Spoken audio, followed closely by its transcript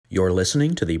You're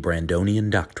listening to the Brandonian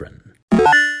Doctrine.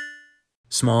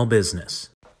 Small business.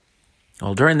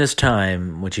 Well, during this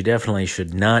time, what you definitely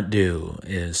should not do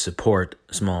is support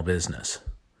small business,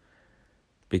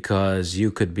 because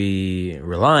you could be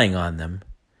relying on them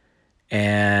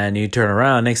and you turn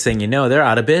around, next thing you know, they're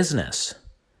out of business.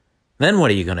 Then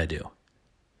what are you going to do?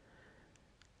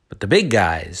 But the big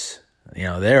guys,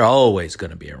 they're always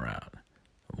going to be around.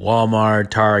 Walmart,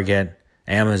 Target,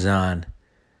 Amazon,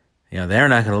 they're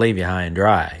not going to leave you high and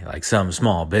dry like some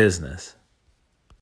small business.